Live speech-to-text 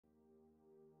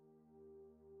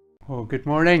Well, good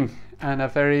morning and a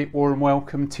very warm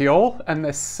welcome to you all in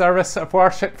this service of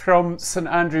worship from St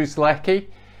Andrew's Lecky.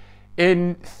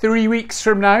 In 3 weeks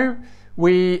from now,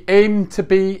 we aim to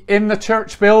be in the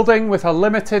church building with a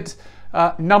limited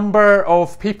number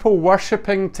of people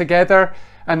worshipping together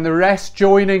and the rest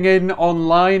joining in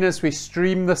online as we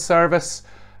stream the service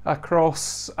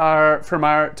across to our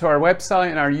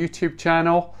website and our YouTube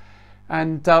channel.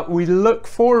 And we look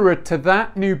forward to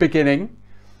that new beginning.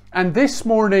 And this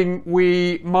morning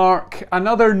we mark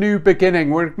another new beginning.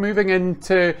 We're moving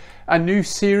into a new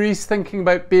series thinking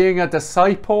about being a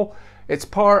disciple. It's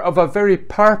part of a very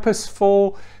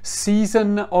purposeful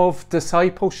season of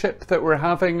discipleship that we're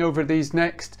having over these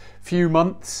next few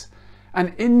months.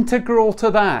 And integral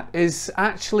to that is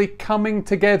actually coming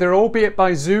together, albeit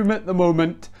by Zoom at the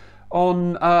moment,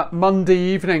 on Monday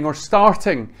evening or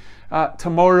starting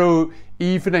tomorrow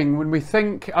evening when we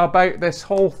think about this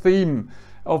whole theme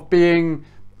of being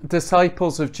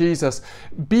disciples of Jesus.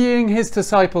 Being his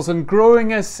disciples and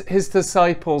growing as his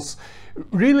disciples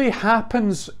really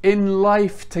happens in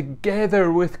life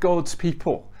together with God's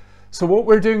people. So what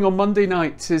we're doing on Monday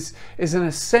nights is an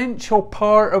essential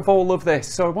part of all of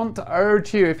this. So I want to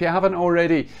urge you, if you haven't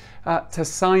already, to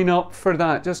sign up for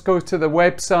that. Just go to the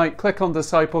website, click on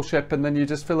discipleship, and then you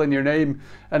just fill in your name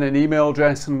and an email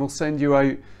address and we'll send you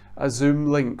out a Zoom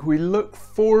link. We look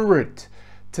forward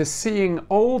to seeing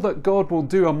all that God will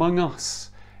do among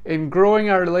us in growing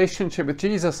our relationship with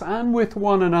Jesus and with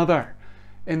one another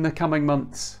in the coming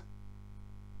months.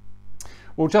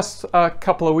 Well, just a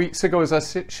couple of weeks ago, as I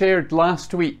shared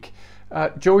last week,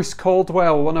 Joyce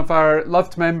Caldwell, one of our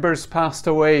loved members, passed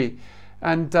away.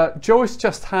 And Joyce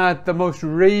just had the most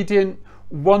radiant,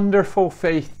 wonderful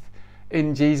faith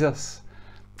in Jesus.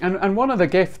 And one of the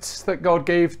gifts that God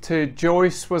gave to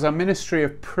Joyce was a ministry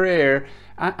of prayer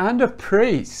and of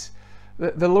praise.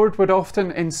 The Lord would often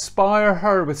inspire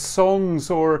her with songs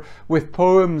or with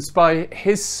poems by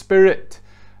his Spirit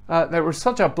that were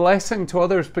such a blessing to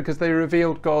others because they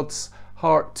revealed God's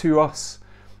heart to us.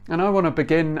 And I want to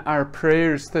begin our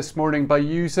prayers this morning by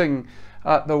using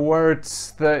the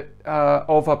words that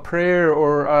of a prayer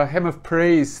or a hymn of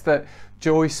praise that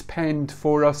Joyce penned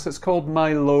for us. It's called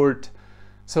My Lord.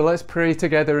 So let's pray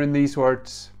together in these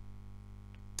words.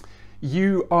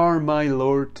 You are my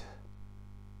Lord,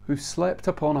 who slept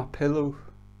upon a pillow.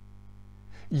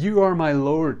 You are my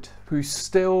Lord, who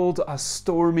stilled a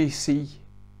stormy sea.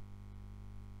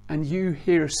 And you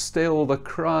hear still the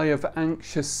cry of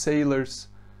anxious sailors,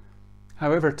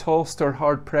 however tossed or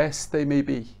hard-pressed they may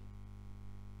be.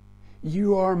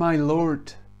 You are my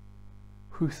Lord,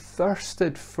 who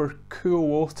thirsted for cool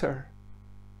water.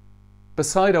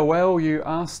 Beside a well you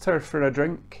asked her for a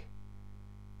drink,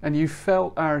 and you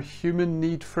felt our human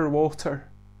need for water.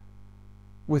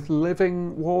 With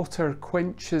living water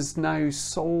quenches now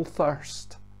soul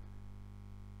thirst.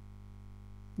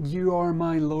 You are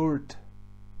my Lord,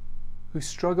 who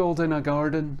struggled in a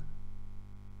garden,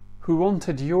 who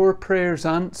wanted your prayers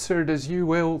answered as you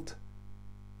willed.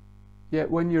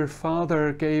 Yet when your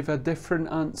Father gave a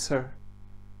different answer,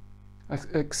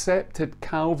 accepted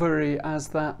Calvary as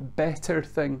that better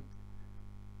thing,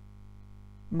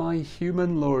 my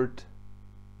human Lord,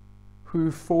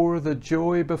 who for the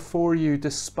joy before you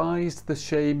despised the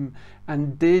shame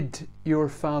and did your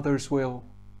Father's will,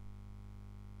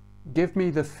 give me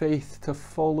the faith to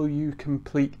follow you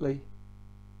completely,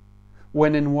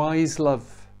 when in wise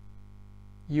love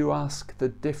you ask the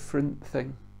different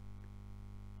thing.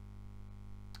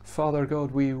 Father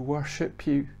God, we worship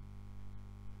you.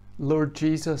 Lord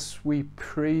Jesus, we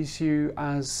praise you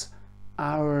as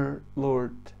our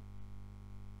Lord.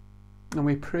 And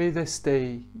we pray this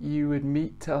day you would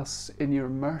meet us in your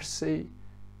mercy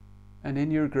and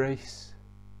in your grace,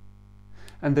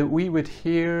 and that we would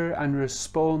hear and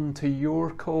respond to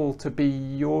your call to be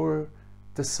your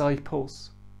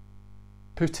disciples,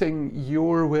 putting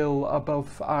your will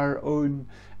above our own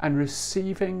and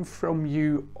receiving from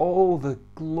you all the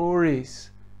glories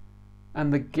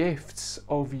and the gifts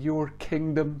of your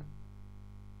kingdom,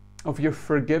 of your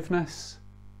forgiveness,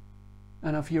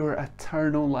 and of your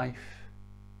eternal life.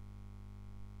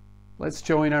 Let's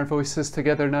join our voices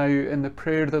together now in the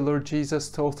prayer the Lord Jesus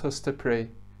taught us to pray.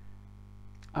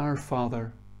 Our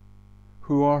Father,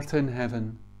 who art in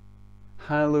heaven,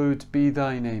 hallowed be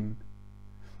thy name.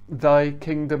 Thy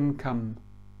kingdom come,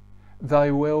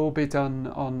 thy will be done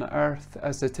on earth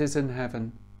as it is in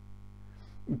heaven.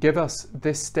 Give us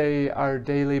this day our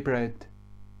daily bread,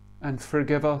 and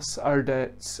forgive us our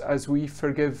debts as we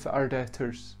forgive our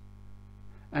debtors.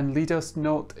 And lead us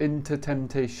not into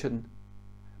temptation,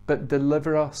 but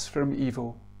deliver us from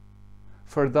evil.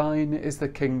 For thine is the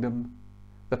kingdom,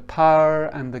 the power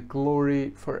and the glory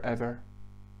forever.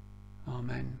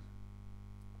 Amen.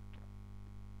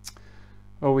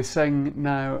 Well, we sing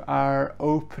now our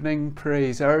opening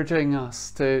praise, urging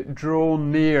us to draw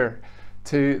near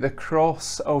to the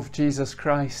cross of Jesus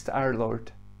Christ our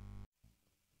Lord.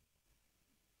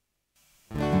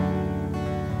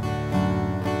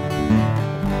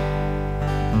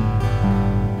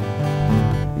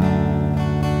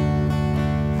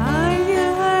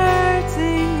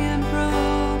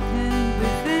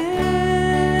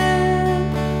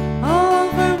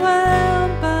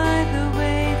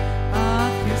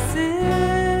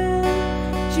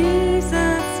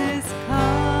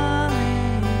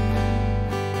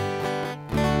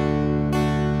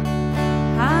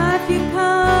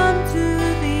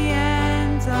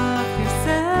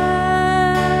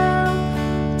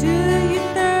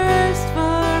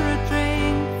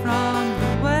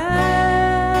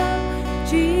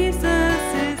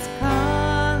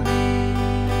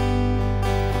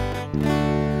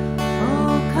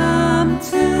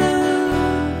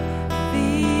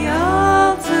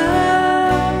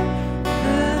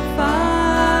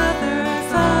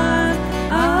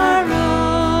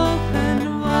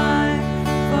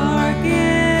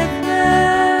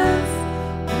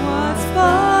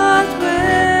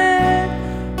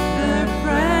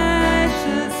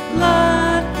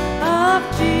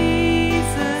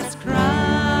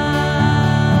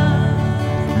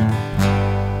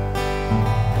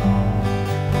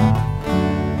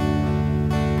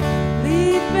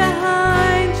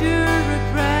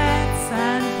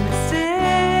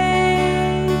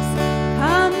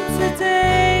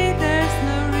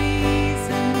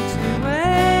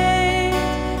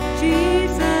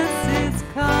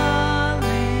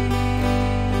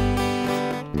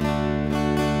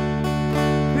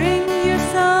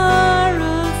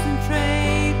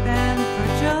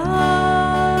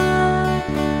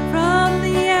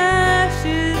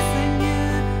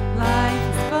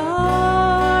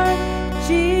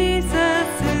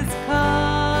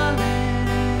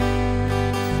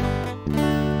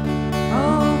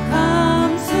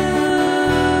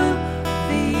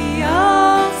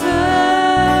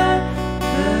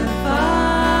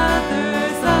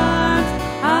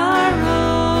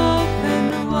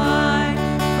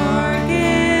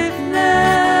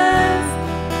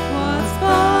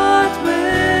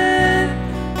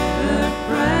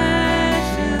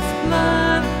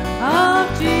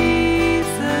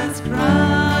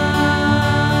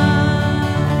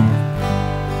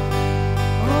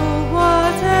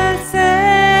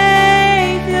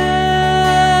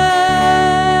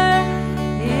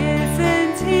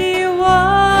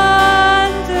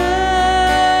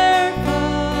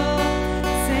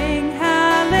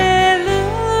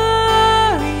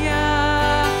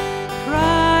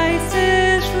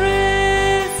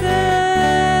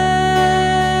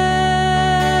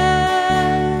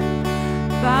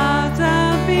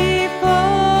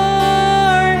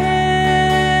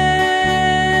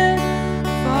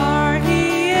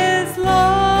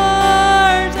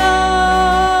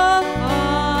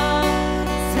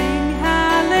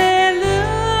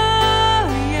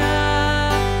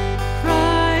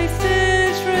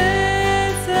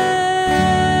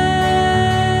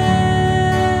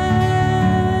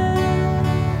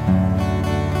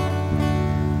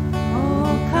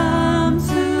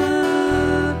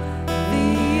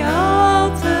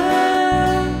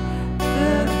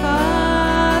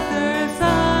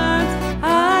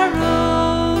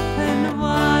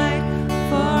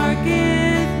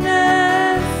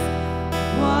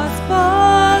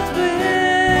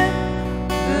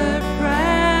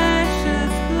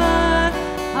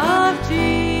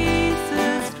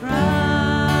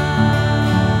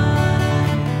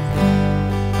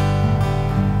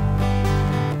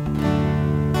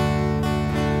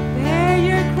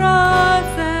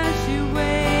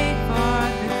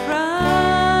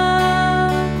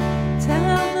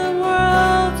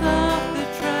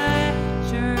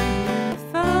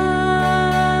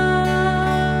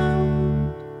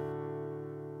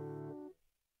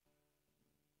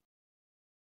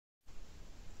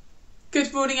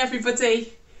 Good morning,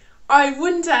 everybody. I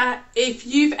wonder if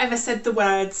you've ever said the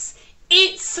words,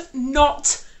 "It's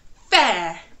not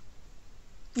fair."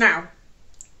 Now,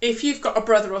 if you've got a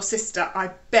brother or sister,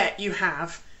 I bet you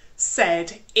have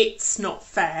said, "It's not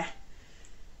fair."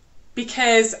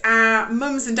 Because our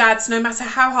mums and dads, no matter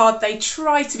how hard they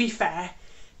try to be fair,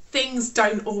 things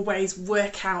don't always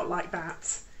work out like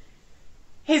that.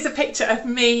 Here's a picture of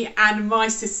me and my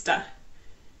sister.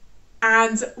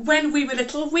 And when we were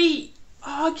little, we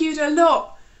argued a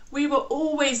lot. We were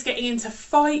always getting into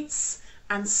fights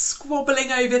and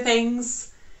squabbling over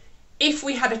things. if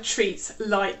we had a treat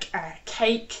like a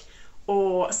cake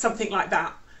or something like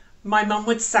that, my mum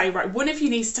would say, right, one of you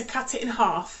needs to cut it in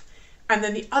half and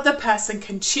then the other person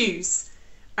can choose,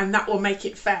 and that will make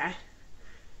it fair.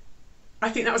 I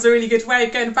think that was a really good way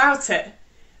of going about it.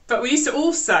 But we used to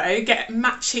also get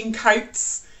matching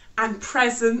coats and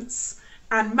presents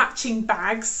and matching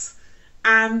bags,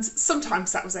 and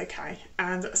sometimes that was okay,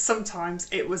 and sometimes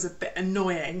it was a bit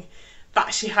annoying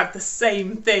that she had the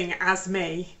same thing as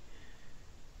me.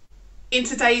 In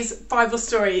today's Bible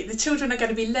story, the children are going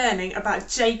to be learning about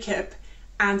Jacob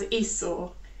and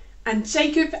Esau. And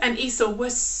Jacob and Esau were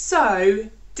so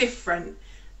different.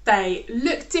 They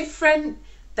looked different,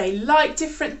 they liked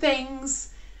different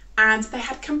things, and they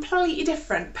had completely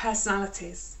different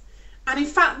personalities. And in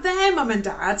fact, their mum and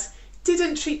dad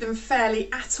didn't treat them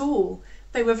fairly at all.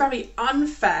 They were very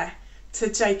unfair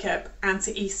to Jacob and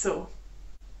to Esau.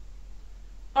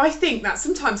 I think that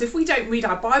sometimes if we don't read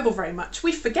our Bible very much,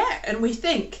 we forget and we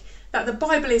think that the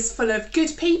Bible is full of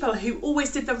good people who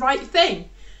always did the right thing.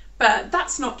 But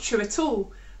that's not true at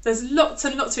all. There's lots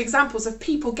and lots of examples of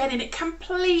people getting it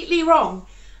completely wrong,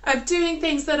 of doing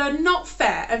things that are not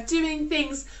fair, of doing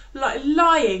things like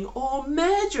lying or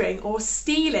murdering or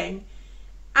stealing.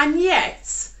 And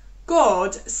yet,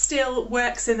 God still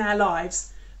works in their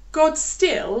lives. God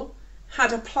still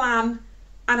had a plan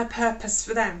and a purpose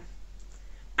for them.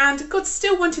 And God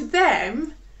still wanted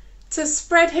them to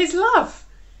spread his love.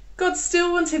 God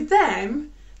still wanted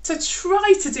them to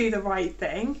try to do the right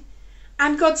thing.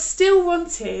 And God still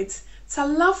wanted to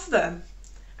love them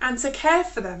and to care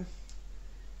for them.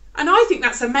 And I think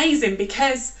that's amazing,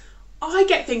 because I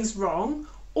get things wrong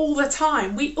all the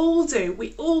time. We all do.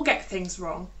 We all get things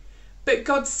wrong. But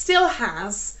God still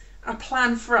has a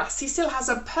plan for us. He still has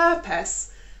a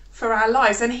purpose for our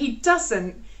lives, and he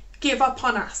doesn't give up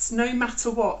on us no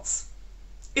matter what.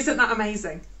 Isn't that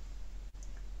amazing?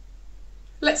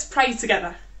 Let's pray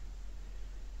together.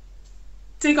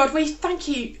 Dear God, we thank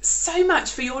you so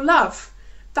much for your love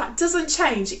that doesn't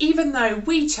change, even though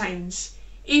we change,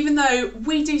 even though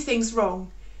we do things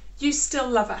wrong. You still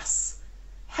love us.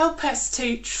 Help us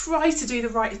to try to do the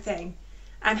right thing,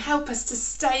 and help us to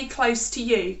stay close to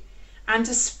you and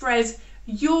to spread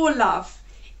your love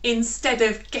instead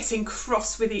of getting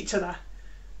cross with each other.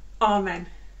 Amen.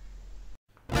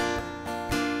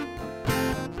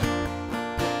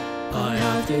 I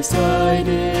have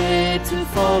decided to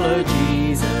follow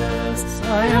Jesus.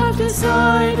 I have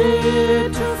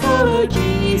decided to follow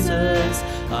Jesus.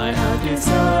 I have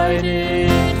decided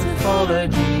to follow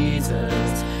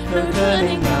Jesus. No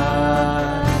turning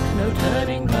back, no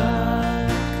turning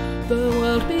back. The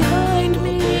world behind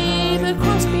me, the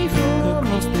cross before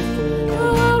me.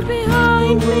 The world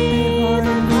behind me,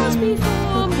 the cross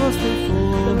before me.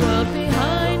 The world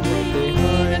behind me,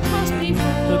 the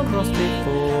cross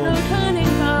before. No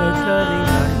turning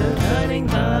back, no turning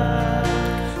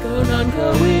back. Go none,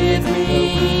 go with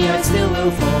me, I still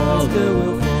will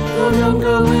follow. Go none,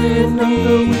 go with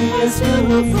me, I still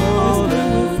will follow.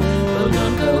 Go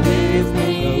none, go with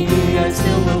me, I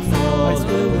still will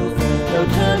follow. No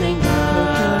turning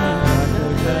back, no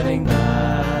turning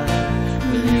back.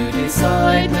 Will you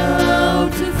decide now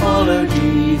to follow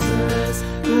Jesus?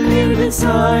 Will you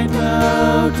decide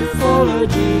now to follow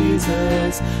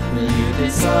Jesus? Will you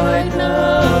decide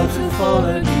now to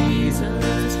follow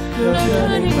Jesus? No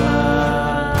turning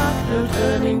back, no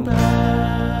turning back.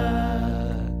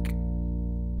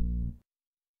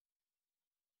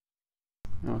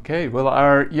 Okay, well,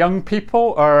 our young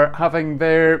people are having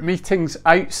their meetings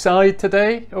outside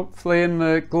today, hopefully in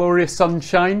the glorious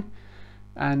sunshine.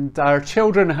 And our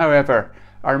children, however,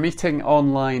 are meeting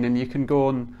online, and you can go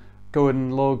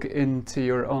and log into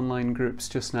your online groups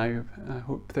just now. I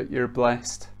hope that you're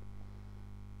blessed.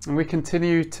 And we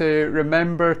continue to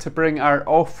remember to bring our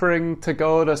offering to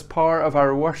God as part of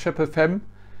our worship of him,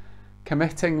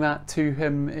 committing that to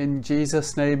him in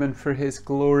Jesus' name and for his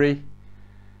glory.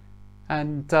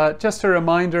 And just a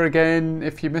reminder again,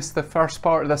 if you missed the first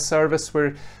part of the service,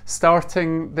 we're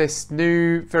starting this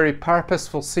new, very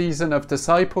purposeful season of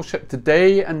discipleship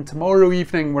today, and tomorrow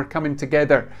evening we're coming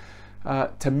together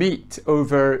to meet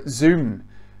over Zoom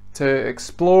to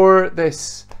explore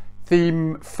this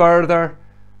theme further,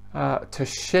 to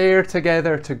share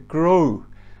together, to grow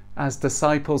as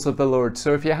disciples of the Lord.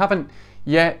 So if you haven't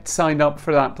yet signed up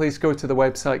for that, please go to the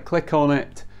website, click on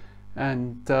it,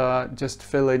 and just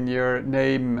fill in your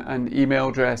name and email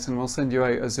address, and we'll send you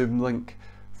out a Zoom link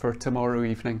for tomorrow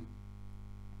evening.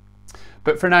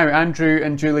 But for now, Andrew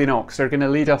and Julie Knox are going to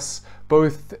lead us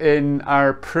both in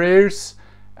our prayers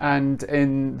and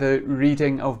in the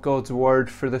reading of God's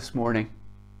word for this morning.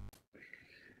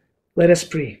 Let us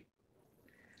pray.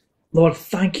 Lord,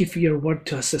 thank you for your word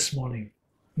to us this morning.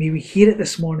 May we hear it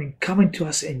this morning coming to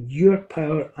us in your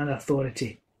power and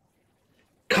authority.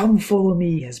 Come follow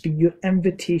me has been your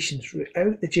invitation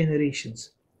throughout the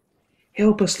generations.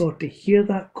 Help us, Lord, to hear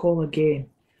that call again,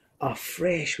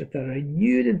 afresh with a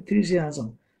renewed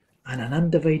enthusiasm and an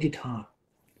undivided heart.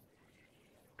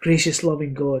 Gracious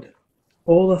loving God,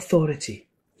 all authority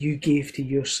you gave to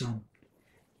your Son.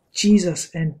 Jesus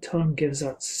in turn gives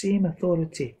that same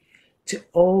authority to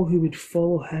all who would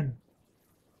follow him.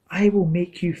 I will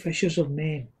make you fishers of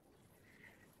men.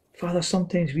 Father,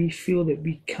 sometimes we feel that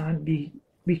we can't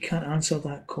answer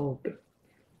that call, but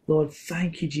Lord,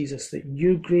 thank you, Jesus, that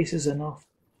your grace is enough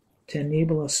to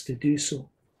enable us to do so.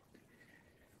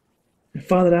 And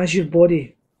Father, as your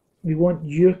body, we want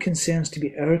your concerns to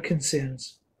be our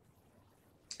concerns.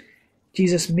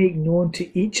 Jesus, make known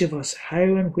to each of us how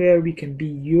and where we can be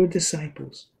your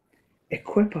disciples.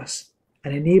 Equip us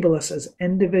and enable us as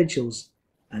individuals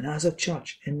and as a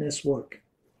church in this work.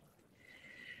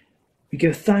 We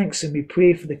give thanks and we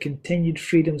pray for the continued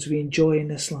freedoms we enjoy in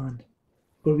this land,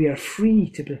 where we are free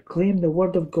to proclaim the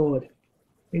word of God.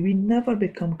 May we never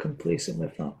become complacent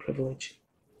with that privilege.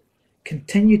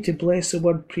 Continue to bless the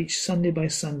word preached Sunday by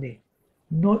Sunday,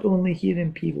 not only here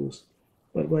in Peebles,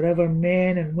 but wherever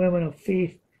men and women of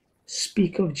faith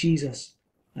speak of Jesus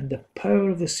and the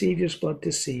power of the Saviour's blood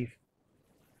to save.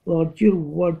 Lord, your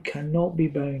word cannot be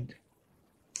bound.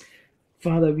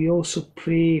 Father, we also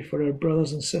pray for our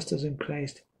brothers and sisters in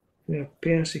Christ who are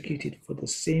persecuted for the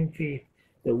same faith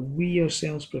that we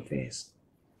ourselves profess.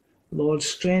 Lord,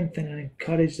 strengthen and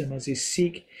encourage them as they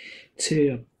seek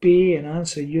to obey and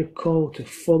answer your call to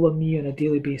follow me on a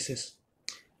daily basis,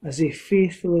 as they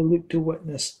faithfully look to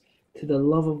witness to the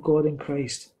love of God in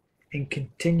Christ in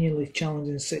continually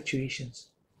challenging situations.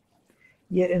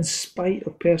 Yet in spite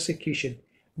of persecution,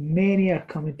 many are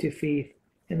coming to faith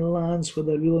in lands where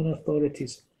the ruling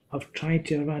authorities have tried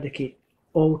to eradicate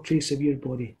all trace of your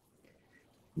body.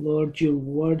 Lord, your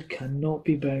word cannot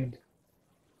be bound.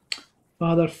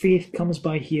 Father, faith comes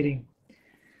by hearing.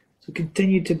 So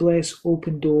continue to bless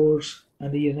Open Doors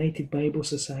and the United Bible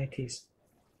Societies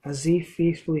as they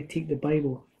faithfully take the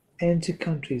Bible into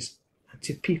countries and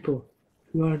to people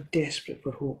who are desperate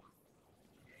for hope.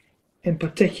 In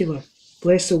particular,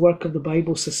 bless the work of the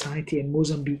Bible Society in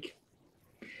Mozambique,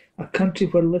 a country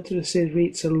where literacy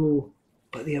rates are low,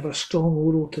 but they have a strong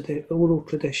oral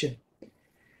tradition.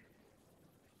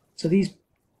 So these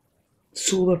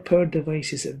solar-powered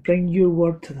devices that bring your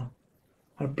word to them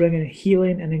are bringing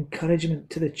healing and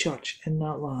encouragement to the church in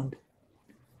that land.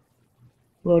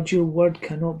 Lord, your word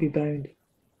cannot be bound.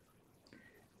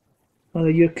 Father,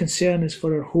 your concern is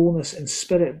for our wholeness in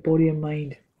spirit, body and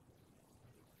mind.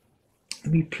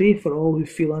 And we pray for all who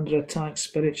feel under attack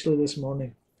spiritually this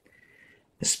morning,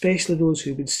 especially those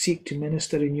who would seek to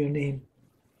minister in your name.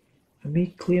 And we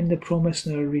claim the promise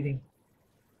in our reading,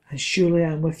 and surely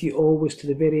I am with you always to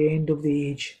the very end of the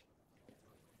age.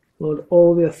 Lord,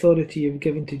 all the authority you have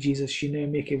given to Jesus you now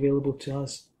make available to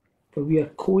us, for we are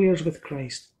co-heirs with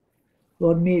Christ.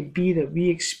 Lord, may it be that we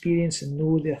experience and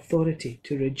know the authority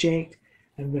to reject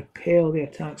and repel the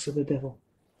attacks of the devil.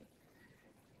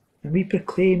 And we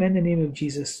proclaim in the name of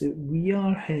Jesus that we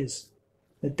are his.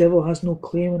 The devil has no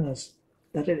claim on us,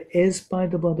 that it is by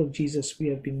the blood of Jesus we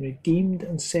have been redeemed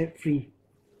and set free.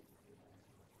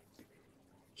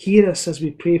 Hear us as we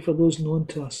pray for those known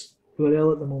to us who are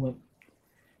ill at the moment.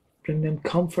 Bring them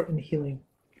comfort and healing.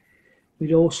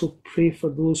 We'd also pray for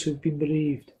those who have been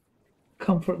bereaved.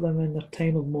 Comfort them in their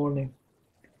time of mourning.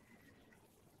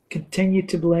 Continue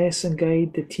to bless and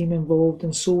guide the team involved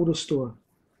in Soul Restore.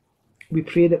 We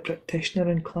pray that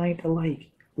practitioner and client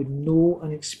alike would know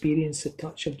and experience the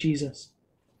touch of Jesus.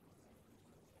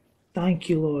 Thank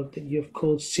you, Lord, that you have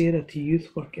called Sarah to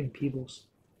youth work in Peebles.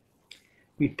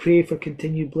 We pray for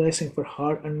continued blessing for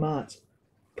Hart and Matt,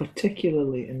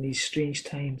 particularly in these strange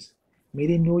times. May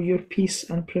they know your peace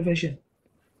and provision.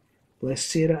 Bless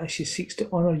Sarah as she seeks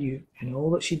to honour you in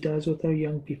all that she does with our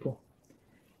young people.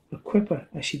 Equip her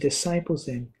as she disciples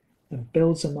them and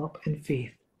builds them up in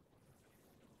faith.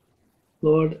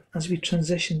 Lord, as we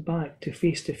transition back to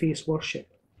face-to-face worship,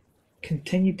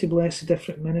 continue to bless the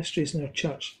different ministries in our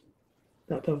church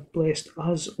that have blessed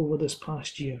us over this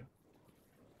past year.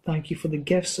 Thank you for the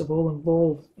gifts of all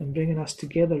involved in bringing us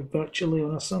together virtually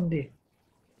on a Sunday.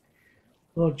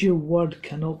 Lord, your word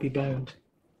cannot be bound.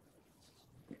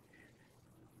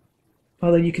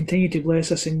 Father, you continue to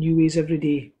bless us in new ways every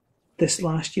day. This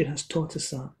last year has taught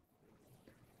us that.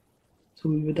 So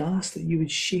we would ask that you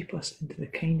would shape us into the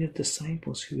kind of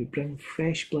disciples who would bring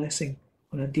fresh blessing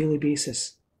on a daily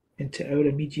basis into our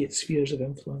immediate spheres of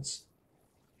influence,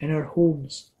 in our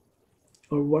homes,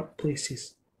 our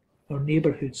workplaces, our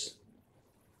neighbourhoods.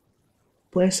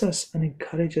 Bless us and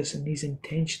encourage us in these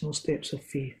intentional steps of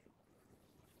faith.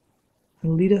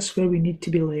 And lead us where we need to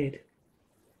be led.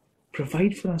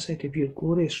 Provide for us out of your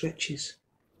glorious riches.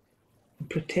 And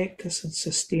protect us and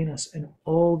sustain us in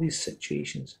all these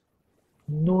situations,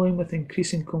 knowing with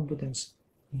increasing confidence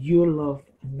your love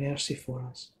and mercy for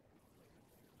us.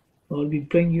 Lord, we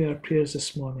bring you our prayers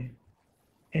this morning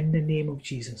in the name of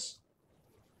Jesus.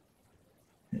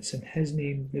 It's in his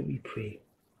name that we pray.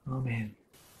 Amen.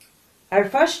 Our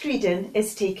first reading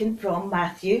is taken from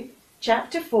Matthew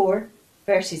chapter 4,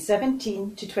 verses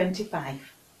 17 to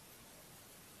 25.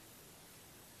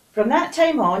 From that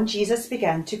time on, Jesus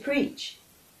began to preach,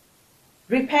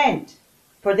 "Repent,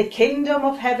 for the kingdom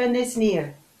of heaven is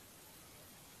near."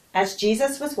 As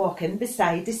Jesus was walking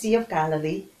beside the Sea of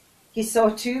Galilee, he saw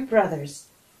two brothers,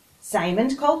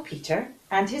 Simon called Peter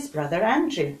and his brother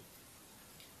Andrew.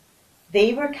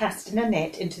 They were casting a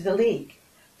net into the lake,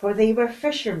 for they were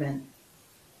fishermen.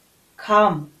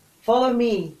 "Come, follow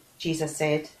me," Jesus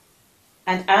said,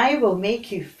 "and I will make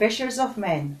you fishers of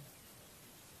men."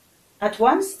 At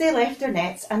once they left their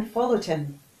nets and followed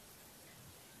him.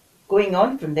 Going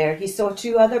on from there, he saw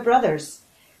two other brothers,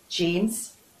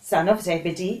 James, son of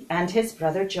Zebedee, and his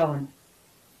brother John.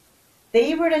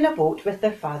 They were in a boat with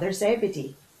their father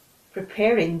Zebedee,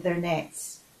 preparing their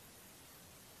nets.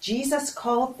 Jesus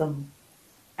called them,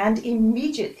 and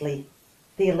immediately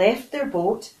they left their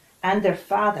boat and their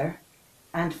father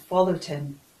and followed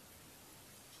him.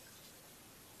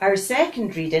 Our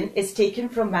second reading is taken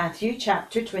from Matthew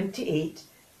chapter 28,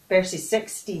 verses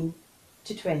 16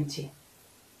 to 20.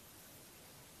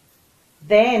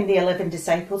 Then the 11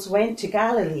 disciples went to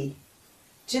Galilee,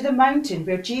 to the mountain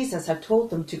where Jesus had told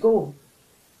them to go.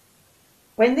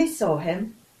 When they saw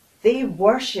him, they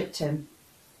worshipped him,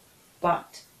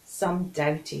 but some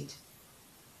doubted.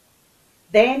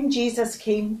 Then Jesus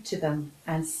came to them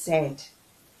and said,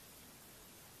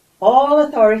 "All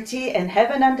authority in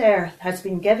heaven and earth has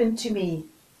been given to me.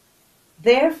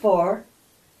 Therefore,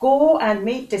 go and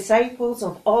make disciples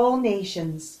of all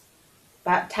nations,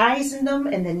 baptizing them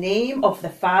in the name of the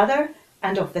Father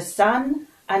and of the Son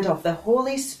and of the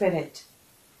Holy Spirit,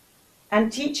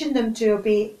 and teaching them to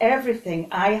obey everything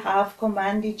I have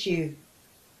commanded you.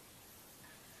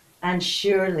 And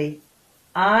surely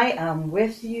I am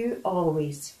with you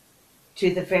always, to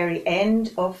the very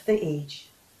end of the age."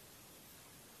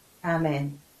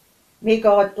 Amen. May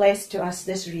God bless to us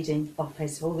this reading of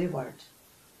his holy word.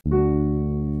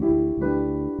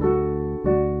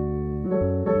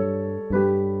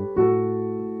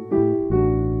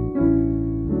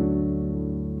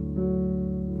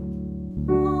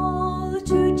 All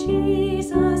to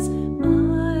Jesus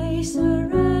I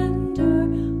surrender,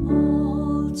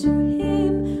 all to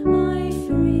him I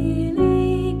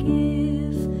freely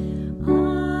give.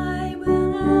 I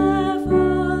will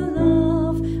ever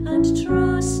love and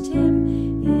trust him,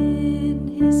 in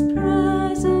his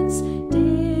presence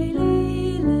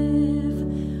daily live.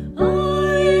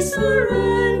 I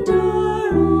surrender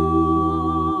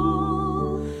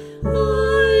all,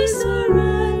 I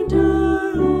surrender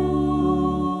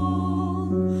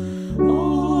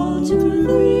all to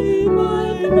thee,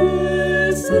 my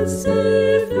blessed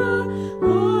Saviour,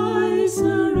 I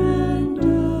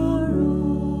surrender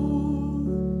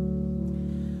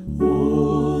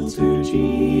all to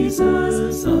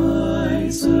Jesus I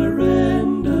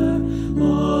surrender,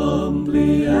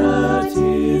 humbly at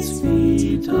his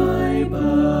feet I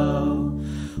bow.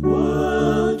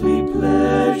 Worldly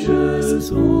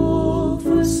pleasures all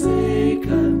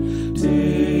forsaken,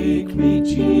 take me,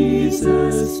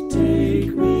 Jesus,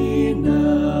 take me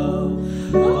now.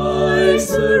 I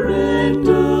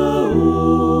surrender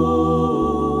all,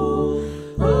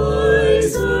 I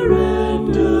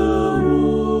surrender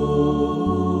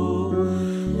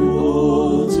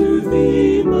all to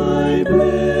thee, my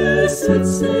blessed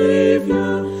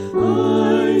Saviour,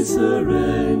 I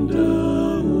surrender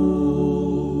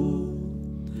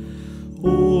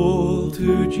all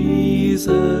to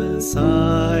Jesus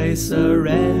I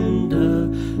surrender,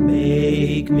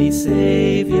 make me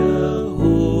Saviour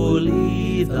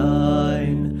wholly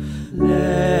thine.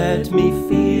 Let me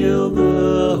feel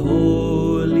the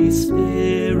Holy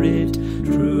Spirit,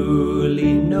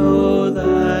 truly know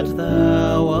that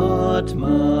thou art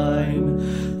mine.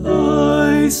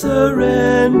 I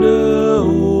surrender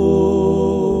all,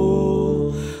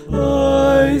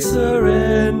 I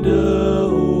surrender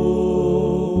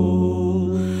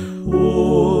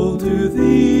all to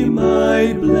thee,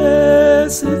 my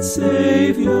blessed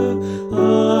Saviour,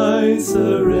 I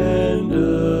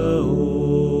surrender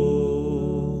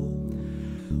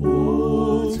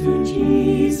all to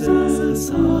Jesus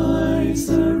I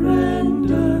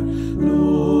surrender.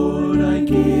 Lord, I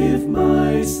give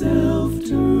myself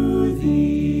to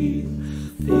Thee.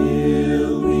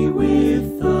 Fill me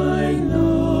with Thy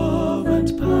love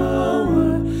and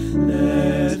power.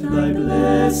 Let Thy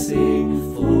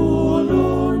blessing fall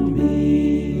on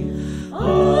me.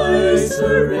 I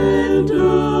surrender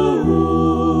all.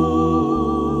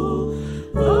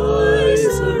 I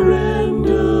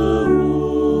surrender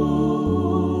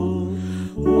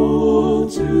all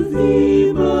to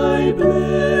Thee, my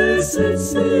blessed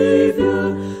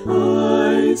Saviour.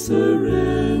 I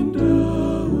surrender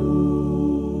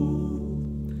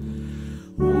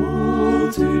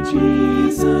all to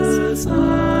Jesus.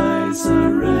 I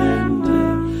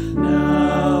surrender.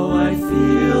 Now I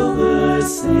feel the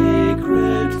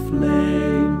sacred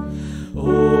flame.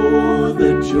 Oh,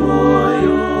 the joy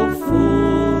of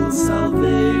full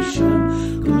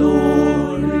salvation.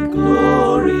 Glory,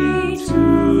 glory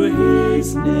to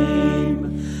His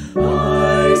name.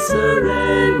 I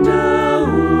surrender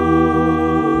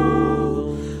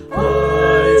all.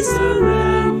 I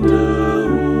surrender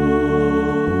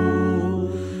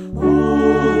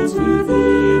all to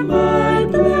Thee, my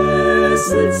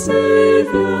blessed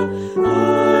Saviour.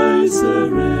 I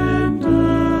surrender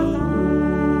all.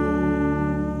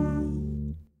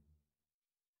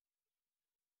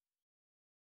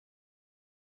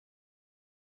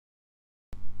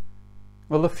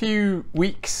 Well, a few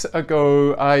weeks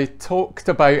ago I talked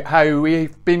about how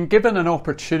we've been given an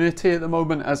opportunity at the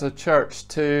moment as a church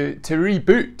to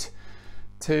reboot,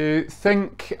 to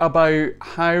think about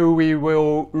how we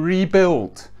will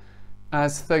rebuild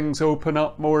as things open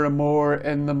up more and more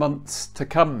in the months to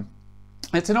come.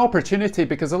 It's an opportunity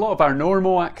because a lot of our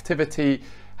normal activity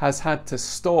has had to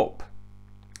stop,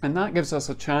 and that gives us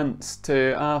a chance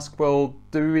to ask, well,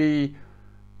 do we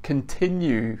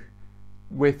continue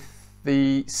with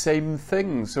the same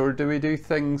things, or do we do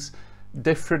things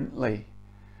differently?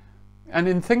 And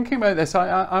in thinking about this,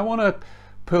 I want to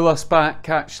pull us back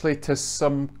actually to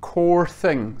some core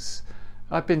things.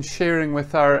 I've been sharing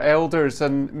with our elders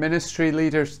and ministry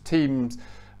leaders teams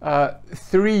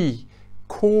 3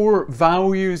 core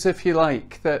values, if you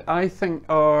like, that I think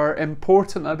are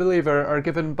important, I believe are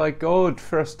given by God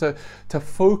for us to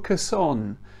focus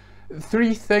on.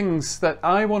 3 things that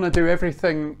I want to do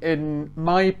everything in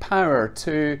my power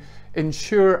to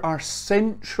ensure are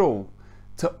central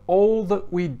to all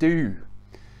that we do.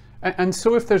 And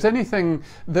so if there's anything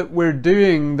that we're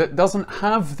doing that doesn't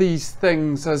have these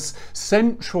things as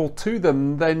central to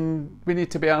them, then we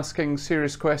need to be asking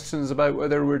serious questions about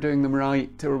whether we're doing them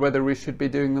right or whether we should be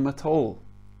doing them at all.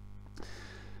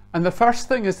 And the first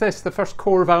thing is this, the first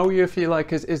core value, if you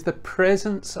like, is the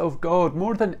presence of God.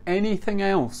 More than anything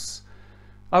else,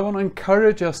 I want to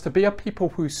encourage us to be a people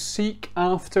who seek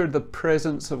after the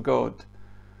presence of God,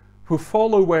 who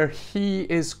follow where He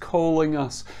is calling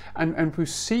us, and who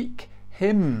seek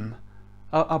Him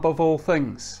above all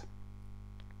things.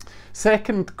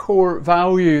 Second core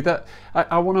value that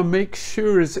I want to make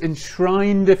sure is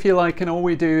enshrined, if you like, in all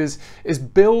we do is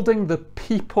building the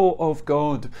people of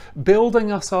God,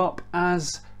 building us up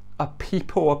as a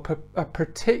people, a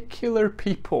particular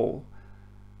people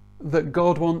that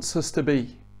God wants us to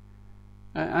be.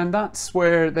 And that's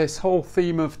where this whole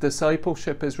theme of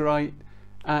discipleship is right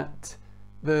at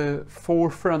the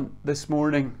forefront this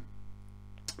morning.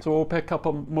 So we'll pick up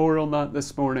more on that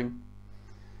this morning.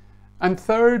 And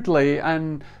thirdly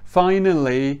and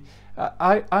finally,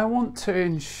 I want to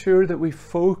ensure that we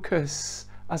focus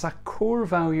as a core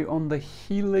value on the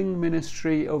healing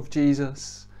ministry of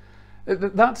Jesus.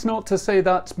 That's not to say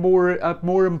that's a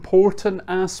more important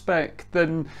aspect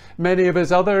than many of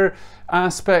his other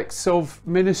aspects of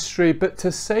ministry, but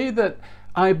to say that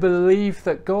I believe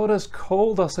that God has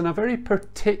called us in a very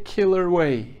particular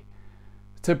way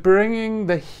to bringing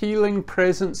the healing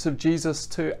presence of Jesus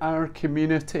to our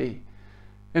community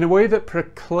in a way that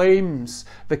proclaims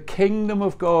the kingdom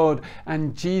of God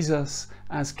and Jesus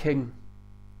as King.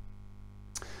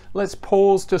 Let's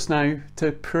pause just now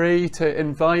to pray, to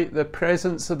invite the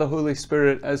presence of the Holy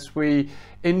Spirit as we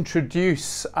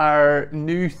introduce our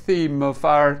new theme of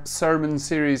our sermon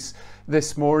series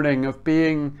this morning of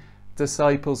being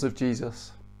disciples of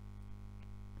Jesus.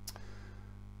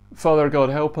 Father God,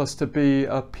 help us to be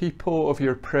a people of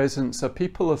your presence, a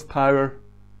people of power,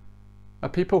 a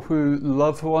people who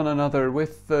love one another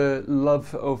with the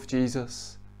love of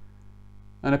Jesus,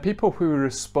 and a people who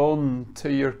respond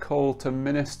to your call to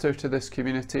minister to this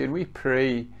community. And we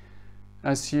pray,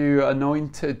 as you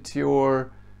anointed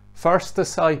your first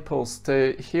disciples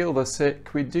to heal the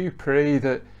sick, we do pray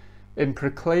that in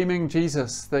proclaiming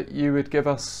Jesus, that you would give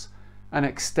us and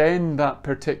extend that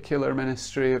particular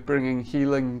ministry of bringing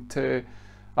healing to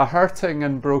a hurting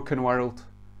and broken world.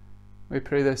 We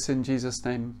pray this in Jesus'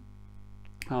 name.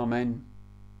 Amen.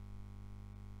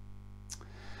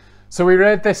 So we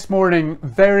read this morning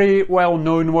very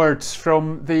well-known words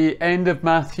from the end of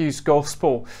Matthew's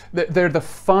Gospel. They're the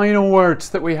final words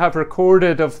that we have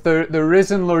recorded of the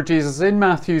risen Lord Jesus in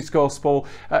Matthew's Gospel,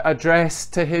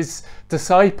 addressed to his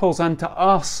disciples and to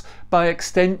us by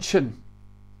extension.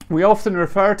 We often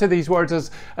refer to these words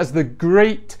as the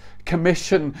Great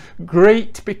Commission,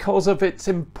 great because of its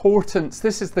importance.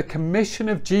 This is the commission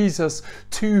of Jesus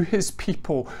to his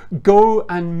people. Go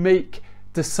and make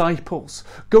disciples.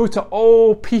 Go to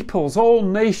all peoples, all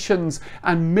nations,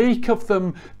 and make of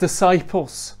them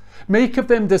disciples. Make of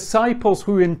them disciples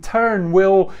who in turn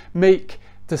will make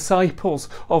disciples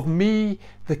of me,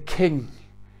 the King,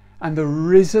 and the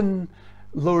risen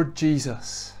Lord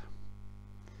Jesus.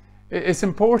 It's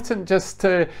important just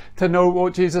to know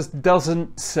what Jesus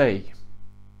doesn't say.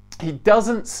 He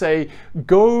doesn't say,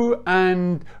 go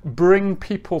and bring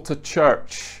people to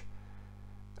church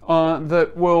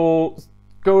that will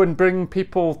go and bring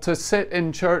people to sit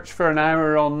in church for an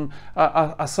hour on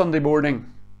a Sunday morning.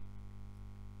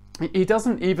 He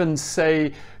doesn't even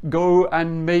say, go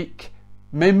and make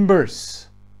members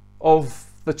of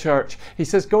the church. He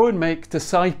says, go and make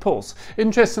disciples.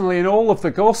 Interestingly, in all of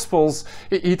the Gospels,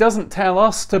 he doesn't tell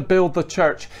us to build the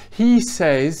church. He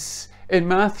says in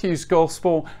Matthew's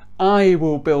Gospel, I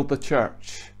will build the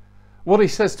church. What he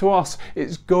says to us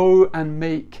is, go and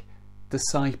make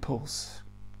disciples.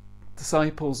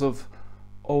 Disciples of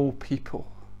all people.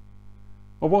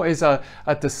 Well, what is a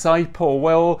disciple?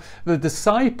 Well, the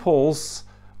disciples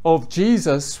of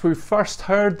Jesus who first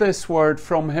heard this word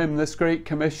from him, this Great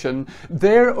Commission,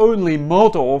 their only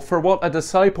model for what a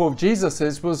disciple of Jesus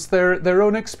is was their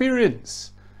own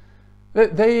experience.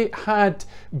 That they had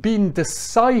been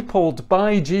discipled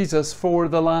by Jesus for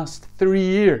the last 3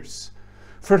 years.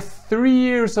 For 3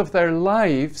 years of their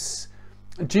lives,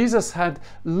 Jesus had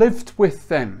lived with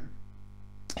them.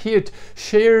 He had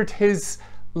shared his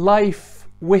life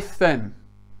with them.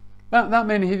 That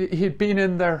meant he'd been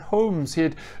in their homes. He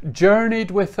had journeyed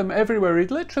with them everywhere.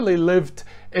 He'd literally lived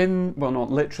in, well,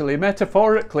 not literally,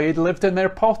 metaphorically, he'd lived in their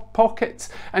pockets,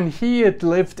 and he had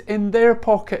lived in their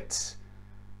pockets.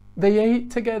 They ate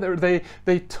together.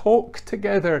 They talked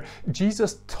together.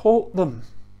 Jesus taught them,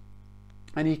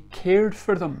 and he cared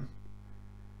for them.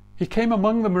 He came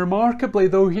among them remarkably,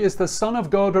 though he is the Son of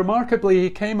God, remarkably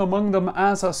he came among them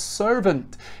as a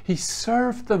servant. He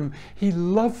served them. He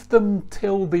loved them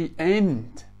till the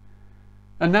end.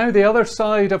 And now the other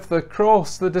side of the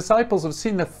cross, the disciples have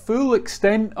seen the full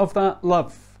extent of that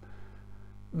love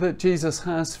that Jesus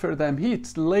has for them.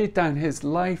 He'd laid down his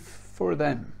life for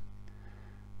them.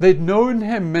 They'd known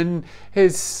him in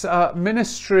his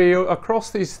ministry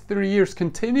across these 3 years,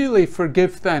 continually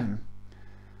forgive them.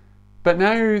 But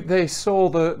now they saw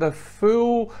the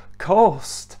full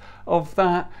cost of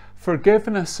that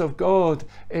forgiveness of God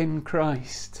in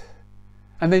Christ.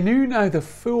 And they knew now the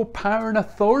full power and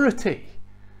authority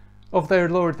of their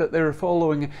Lord that they were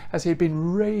following as he'd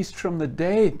been raised from the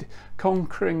dead,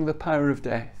 conquering the power of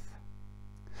death.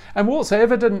 And what's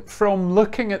evident from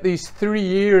looking at these 3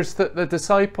 years that the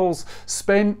disciples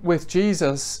spent with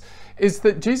Jesus is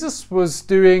that Jesus was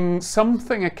doing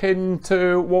something akin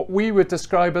to what we would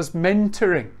describe as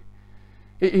mentoring.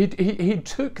 He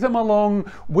took them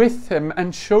along with him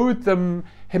and showed them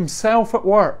himself at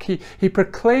work. He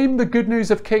proclaimed the good news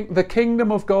of the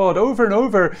kingdom of God over and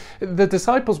over. The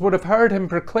disciples would have heard him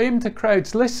proclaim to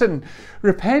crowds, listen,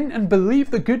 repent and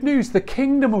believe the good news. The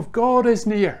kingdom of God is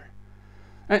near.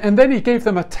 And then he gave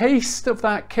them a taste of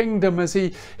that kingdom as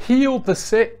he healed the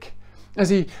sick, as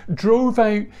he drove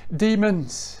out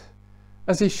demons,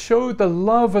 as he showed the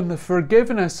love and the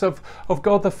forgiveness of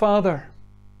God the Father,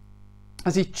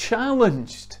 as he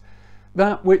challenged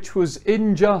that which was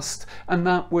unjust and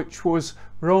that which was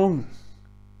wrong.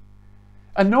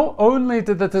 And not only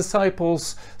did the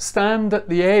disciples stand at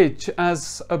the edge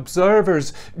as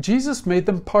observers, Jesus made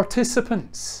them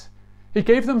participants. He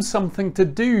gave them something to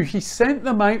do. He sent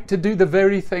them out to do the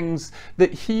very things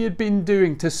that he had been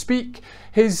doing, to speak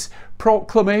his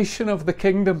proclamation of the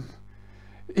kingdom.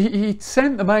 He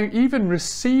sent them out even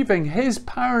receiving his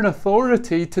power and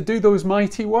authority to do those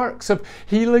mighty works of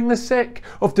healing the sick,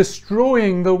 of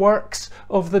destroying the works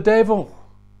of the devil,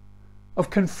 of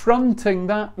confronting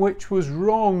that which was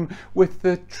wrong with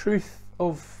the truth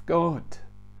of God.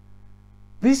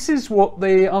 This is what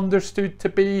they understood to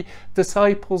be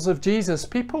disciples of Jesus,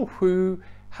 people who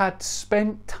had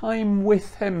spent time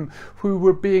with him, who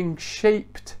were being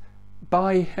shaped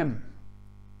by him.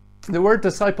 The word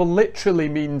disciple literally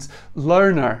means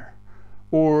learner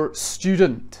or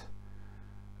student.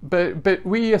 But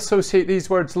we associate these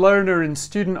words learner and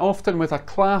student often with a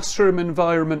classroom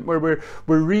environment where we're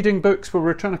reading books, where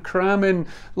we're trying to cram in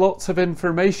lots of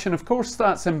information. Of course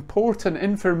that's important.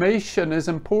 Information is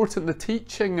important. The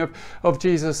teaching of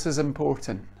Jesus is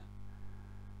important.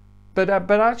 But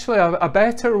actually a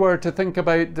better word to think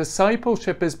about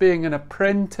discipleship is being an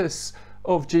apprentice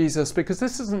of Jesus, because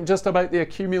this isn't just about the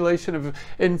accumulation of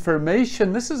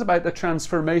information. This is about the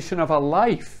transformation of a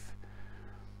life.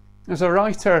 There's a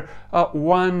writer,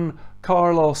 Juan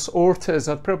Carlos Ortiz.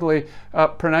 I've probably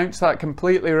pronounced that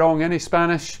completely wrong. Any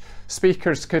Spanish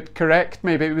speakers could correct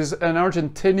me, but he was an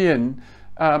Argentinian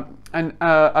and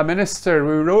a minister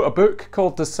who wrote a book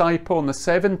called Disciple in the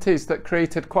 70s that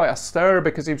created quite a stir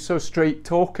because he was so straight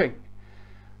talking.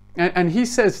 And he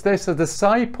says this: a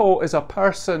disciple is a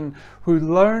person who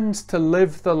learns to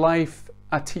live the life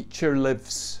a teacher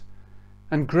lives,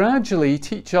 and gradually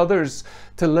teach others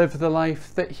to live the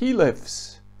life that he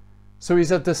lives. So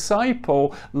he's a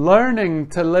disciple learning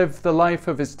to live the life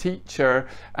of his teacher,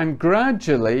 and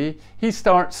gradually he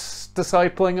starts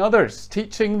discipling others,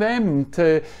 teaching them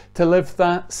to live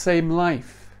that same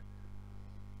life.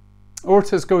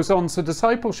 Ortiz goes on, so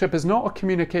discipleship is not a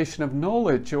communication of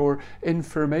knowledge or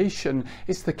information,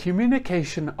 it's the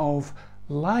communication of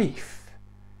life.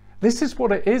 This is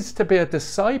what it is to be a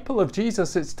disciple of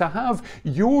Jesus. It's to have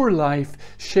your life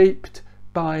shaped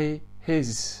by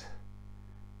his.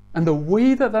 And the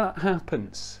way that that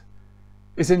happens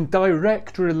is in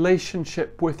direct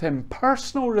relationship with him,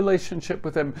 personal relationship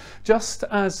with him, just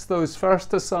as those first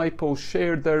disciples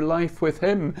shared their life with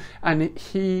him and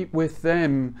he with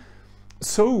them.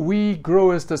 So we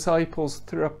grow as disciples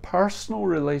through a personal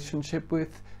relationship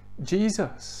with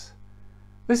Jesus.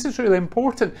 This is really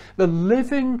important. The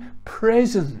living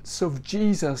presence of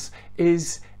Jesus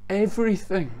is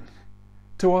everything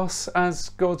to us as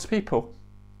God's people.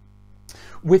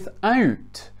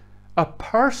 Without a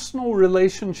personal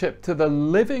relationship to the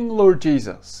living Lord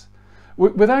Jesus,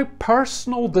 without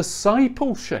personal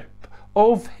discipleship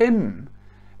of him,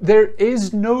 there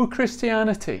is no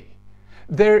Christianity.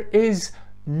 There is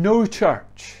no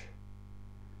church.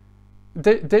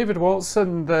 David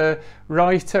Watson, the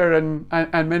writer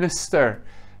and minister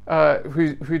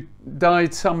who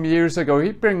died some years ago,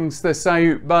 he brings this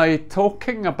out by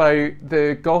talking about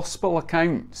the gospel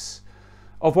accounts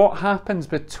of what happens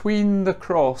between the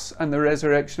cross and the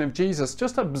resurrection of Jesus.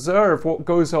 Just observe what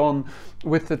goes on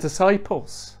with the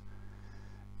disciples.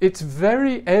 It's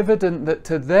very evident that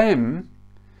to them,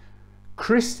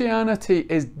 Christianity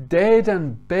is dead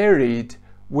and buried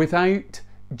without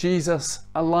Jesus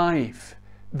alive.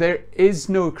 There is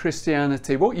no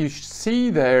Christianity. What you see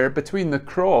there between the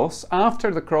cross,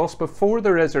 after the cross, before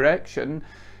the resurrection,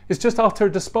 is just utter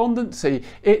despondency.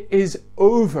 It is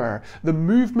over. The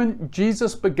movement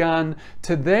Jesus began,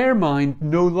 to their mind,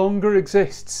 no longer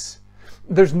exists.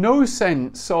 There's no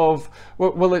sense of,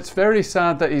 well, it's very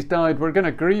sad that he's died, we're going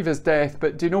to grieve his death,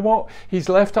 but do you know what? He's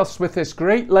left us with this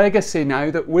great legacy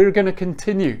now that we're going to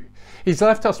continue. He's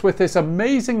left us with this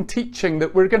amazing teaching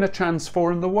that we're going to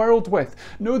transform the world with.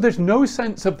 No, there's no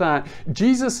sense of that.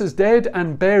 Jesus is dead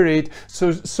and buried,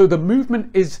 so the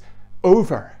movement is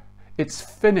over. It's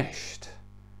finished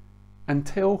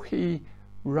until he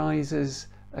rises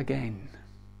again.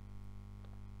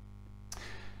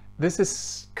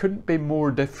 This couldn't be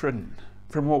more different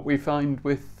from what we find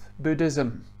with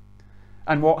Buddhism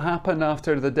and what happened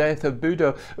after the death of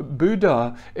Buddha.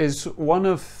 Buddha is one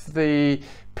of the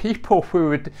people who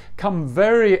would come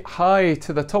very high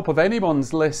to the top of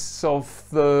anyone's lists of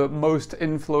the most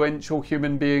influential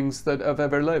human beings that have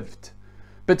ever lived.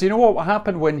 But do you know what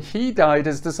happened when he died?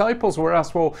 His disciples were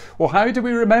asked, well, how do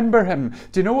we remember him?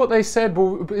 Do you know what they said?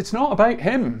 Well, it's not about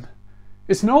him.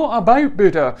 It's not about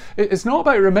Buddha. It's not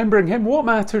about remembering him. What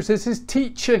matters is his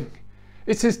teaching.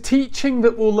 It's his teaching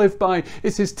that we'll live by.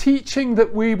 It's his teaching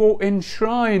that we will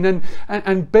enshrine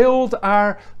and build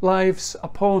our lives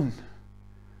upon.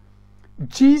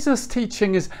 Jesus'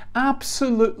 teaching is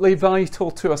absolutely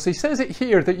vital to us. He says it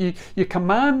here that you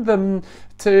command them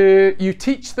you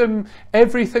teach them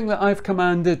everything that I've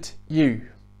commanded you.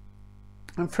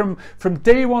 And from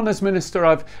day one as minister,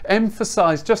 I've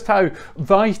emphasized just how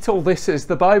vital this is.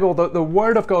 The Bible, the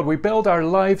Word of God, we build our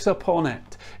lives upon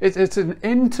it. It's an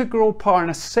integral part, an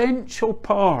essential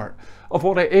part of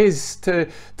what it is to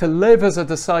live as a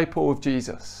disciple of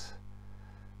Jesus.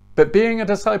 But being a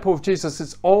disciple of Jesus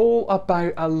is all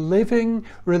about a living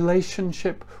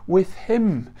relationship with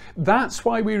him. That's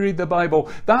why we read the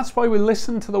Bible. That's why we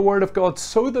listen to the Word of God,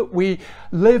 so that we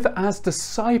live as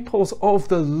disciples of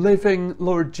the living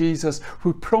Lord Jesus,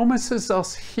 who promises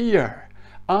us here,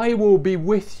 I will be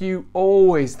with you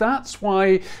always. That's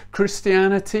why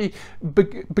Christianity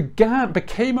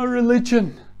became a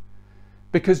religion.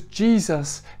 Because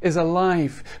Jesus is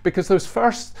alive. Because those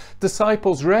first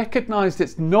disciples recognized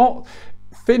it's not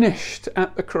finished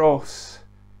at the cross.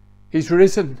 He's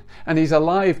risen and he's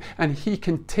alive, and he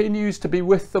continues to be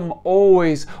with them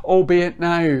always, albeit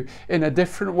now in a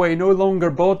different way, no longer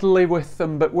bodily with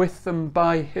them, but with them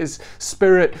by his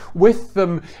Spirit, with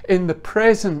them in the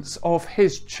presence of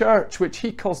his church, which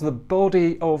he calls the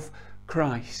body of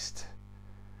Christ.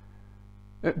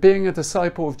 Being a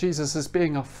disciple of Jesus is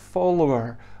being a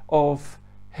follower of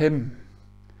him.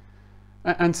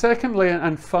 And secondly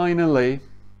and finally,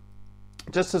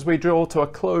 just as we draw to a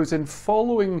close, in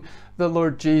following the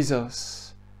Lord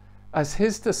Jesus, as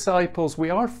his disciples, we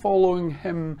are following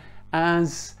him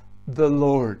as the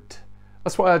Lord.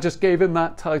 That's why I just gave him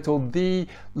that title, the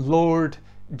Lord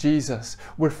Jesus.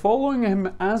 We're following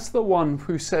him as the one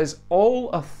who says,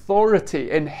 all authority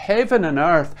in heaven and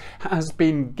earth has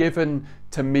been given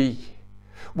to me.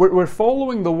 We're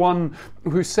following the one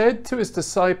who said to his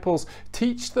disciples,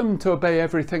 teach them to obey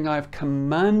everything I've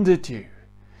commanded you.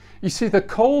 You see, the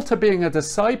call to being a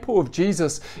disciple of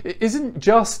Jesus isn't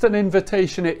just an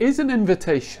invitation, it is an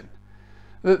invitation.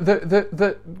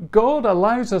 That God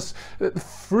allows us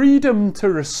freedom to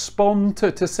respond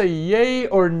to say yea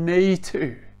or nay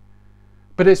to.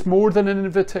 But it's more than an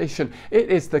invitation. It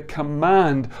is the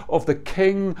command of the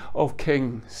King of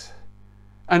Kings.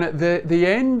 And at the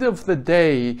end of the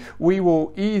day, we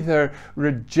will either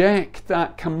reject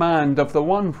that command of the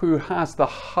one who has the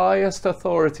highest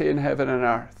authority in heaven and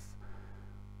earth,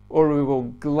 or we will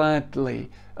gladly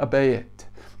obey it.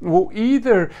 We'll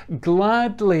either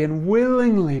gladly and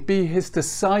willingly be his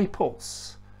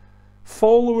disciples,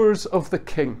 followers of the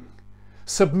King,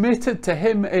 submitted to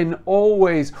him in all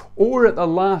ways, or at the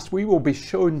last we will be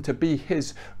shown to be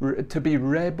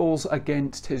rebels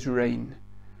against his reign.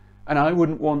 And I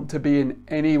wouldn't want to be in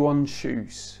anyone's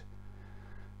shoes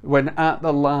when at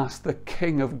the last the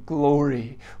King of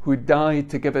glory, who died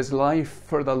to give his life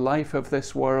for the life of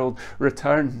this world,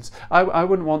 returns. I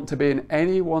wouldn't want to be in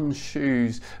anyone's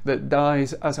shoes that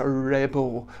dies as a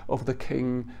rebel of the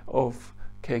King of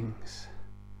Kings.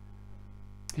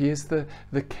 He is the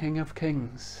King of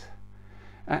Kings.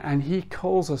 And he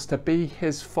calls us to be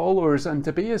his followers, and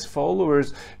to be his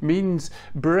followers means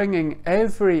bringing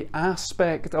every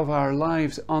aspect of our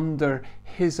lives under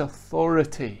his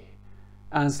authority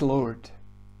as Lord.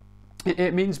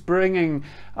 It means bringing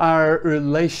our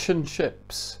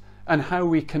relationships and how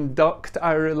we conduct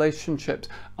our relationships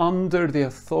under the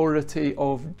authority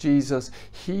of Jesus.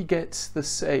 He gets the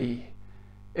say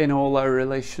in all our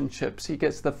relationships. He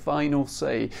gets the final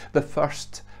say, the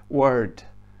first word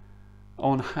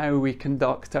on how we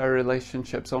conduct our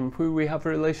relationships, on who we have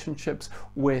relationships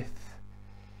with.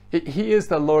 He is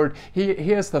the Lord. He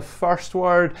has the first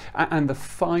word and the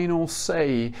final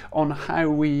say on how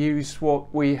we use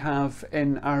what we have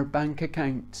in our bank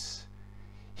accounts.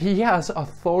 He has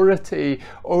authority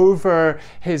over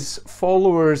his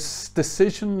followers'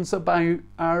 decisions about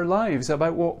our lives,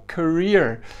 about what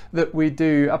career that we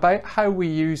do, about how we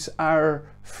use our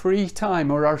free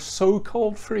time, or our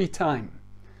so-called free time.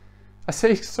 I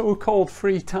say so-called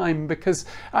free time because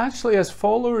actually, as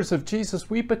followers of Jesus,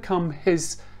 we become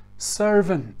his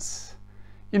servants.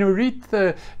 You know, read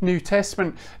the New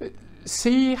Testament.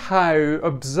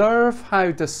 Observe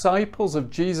how disciples of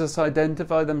Jesus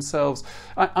identify themselves.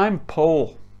 I'm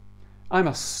Paul. I'm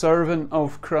a servant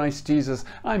of Christ Jesus.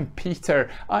 I'm Peter.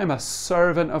 I'm a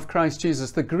servant of Christ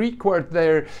Jesus. The Greek word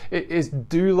there is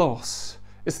doulos.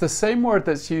 It's the same word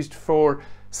that's used for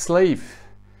slave.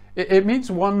 It means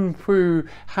one who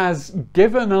has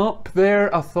given up their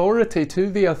authority to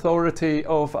the authority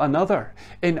of another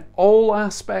in all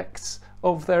aspects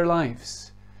of their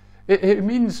lives. It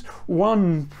means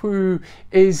one who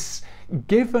is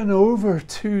given over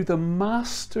to the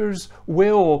master's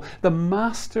will, the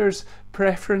master's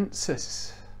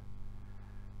preferences.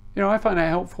 You know, I find it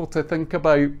helpful to think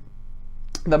about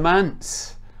the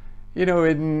manse, you know,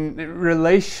 in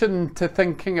relation to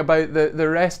thinking about the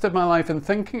rest of my life, and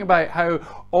thinking about how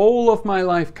all of my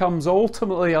life comes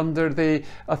ultimately under the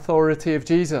authority of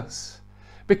Jesus.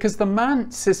 Because the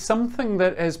manse is something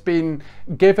that has been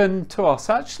given to us,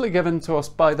 actually given to us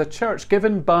by the church,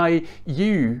 given by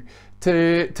you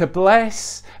to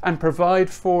bless and provide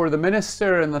for the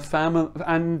minister and the family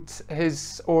and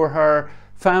his or her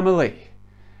family.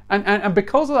 And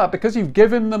because of that, because you've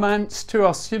given the manse to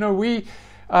us, you know, we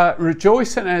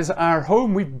rejoice in it as our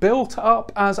home. We've built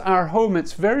up as our home.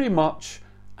 It's very much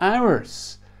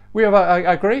ours. We have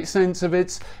a great sense of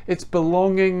its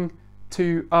belonging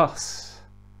to us.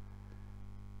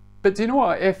 But do you know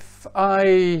what? If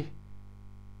I,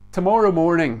 tomorrow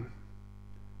morning,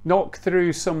 knock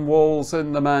through some walls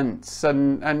in the manse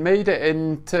and made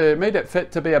it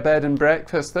fit to be a bed and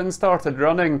breakfast, then started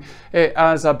running it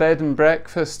as a bed and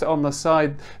breakfast on the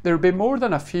side, there would be more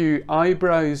than a few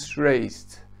eyebrows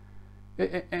raised.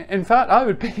 In fact, I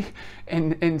would be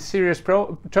in serious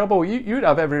trouble. You'd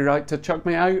have every right to chuck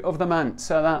me out of the manse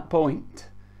at that point,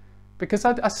 because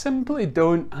I simply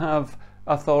don't have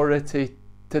authority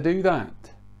to do that.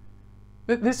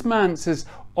 This manse is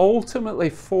ultimately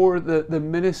for the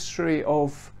ministry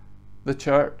of the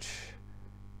church.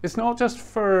 It's not just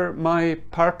for my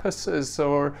purposes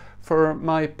or for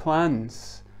my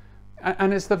plans.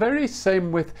 And it's the very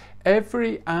same with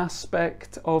every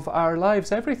aspect of our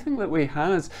lives. Everything that we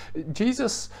have,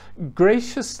 Jesus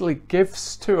graciously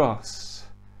gives to us.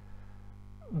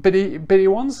 But he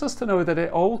wants us to know that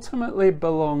it ultimately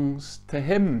belongs to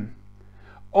him.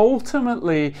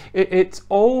 Ultimately, it's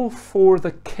all for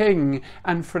the King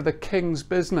and for the King's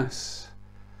business.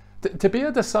 To be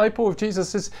a disciple of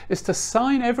Jesus is to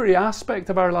sign every aspect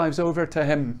of our lives over to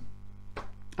him.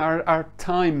 Our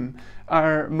time,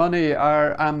 our money,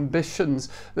 our ambitions,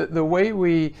 the way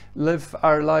we live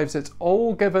our lives, it's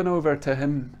all given over to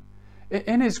him.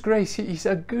 In his grace, he's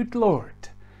a good Lord.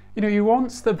 You know, he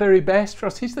wants the very best for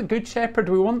us. He's the good shepherd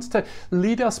who wants to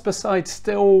lead us beside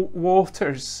still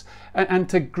waters and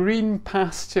to green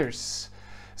pastures.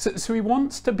 So he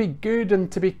wants to be good and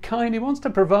to be kind. He wants to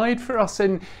provide for us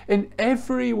in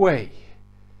every way.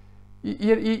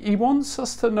 He wants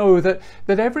us to know that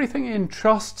everything he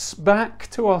entrusts back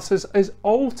to us is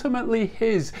ultimately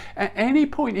his. At any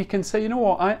point he can say, you know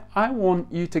what, I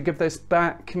want you to give this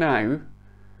back now.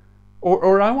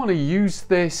 Or I want to use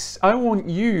this, I want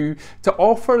you to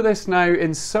offer this now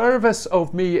in service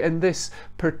of me in this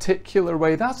particular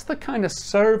way. That's the kind of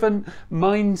servant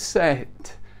mindset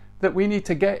that we need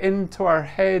to get into our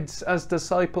heads as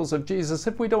disciples of Jesus.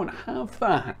 If we don't have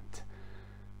that,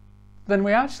 then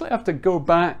we actually have to go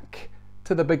back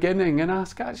to the beginning and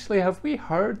ask, actually, have we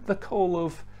heard the call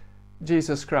of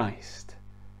Jesus Christ?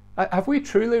 Have we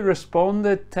truly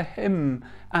responded to him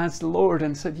as Lord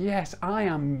and said, yes, I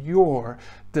am your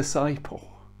disciple?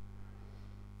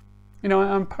 You know,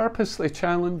 I'm purposely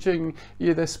challenging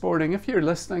you this morning. If you're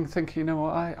listening thinking, you know,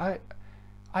 I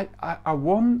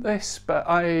want this, but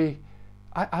I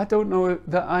don't know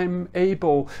that I'm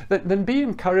able, then be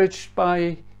encouraged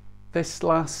by this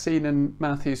last scene in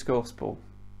Matthew's Gospel.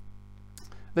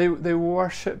 They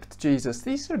worshipped Jesus.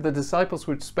 These are the disciples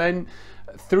who'd spent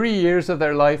 3 years of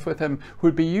their life with him,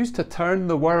 who'd be used to turn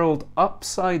the world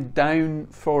upside down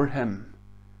for him.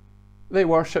 They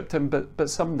worshipped him, but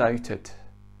some doubted.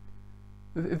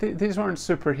 These weren't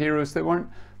superheroes. They weren't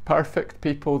perfect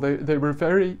people. They were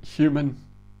very human.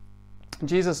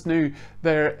 Jesus knew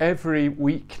their every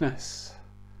weakness,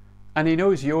 and he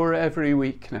knows your every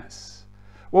weakness.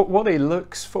 What he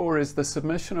looks for is the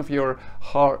submission of your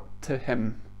heart to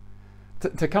him.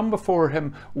 To come before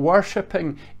him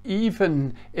worshipping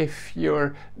even if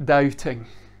you're doubting.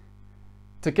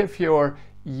 To give your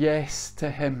yes to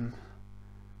him.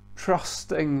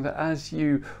 Trusting that as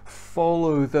you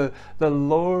follow the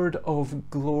Lord of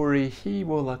glory, he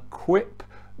will equip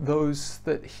those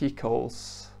that he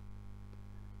calls.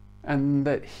 And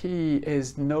that he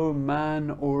is no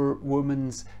man or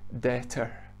woman's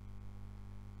debtor.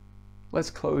 Let's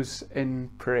close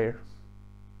in prayer.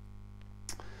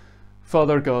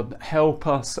 Father God, help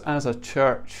us as a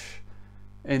church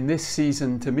in this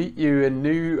season to meet you in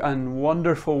new and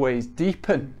wonderful ways.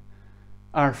 Deepen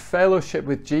our fellowship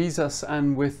with Jesus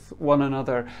and with one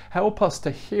another. Help us to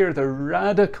hear the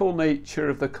radical nature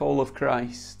of the call of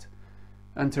Christ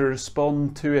and to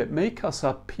respond to it. Make us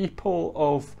a people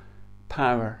of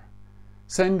power.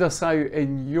 Send us out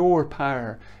in your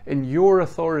power, in your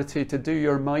authority to do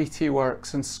your mighty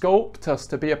works, and sculpt us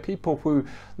to be a people who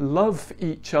love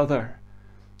each other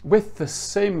with the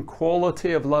same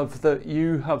quality of love that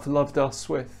you have loved us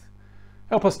with.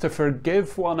 Help us to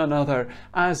forgive one another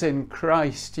as in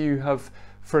Christ you have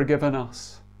forgiven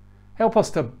us. Help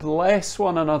us to bless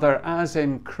one another as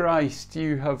in Christ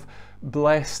you have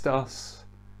blessed us.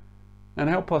 And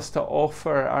help us to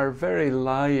offer our very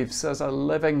lives as a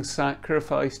living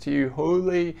sacrifice to you,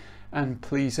 holy and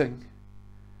pleasing.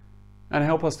 And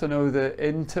help us to know the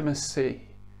intimacy,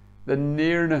 the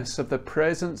nearness of the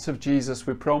presence of Jesus,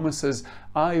 who promises,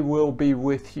 I will be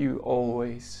with you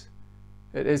always.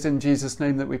 It is in Jesus'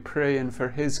 name that we pray, and for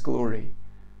his glory.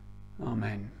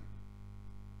 Amen.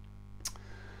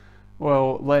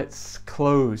 Well, let's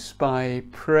close by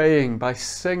praying, by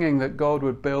singing that God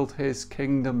would build his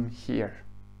kingdom here.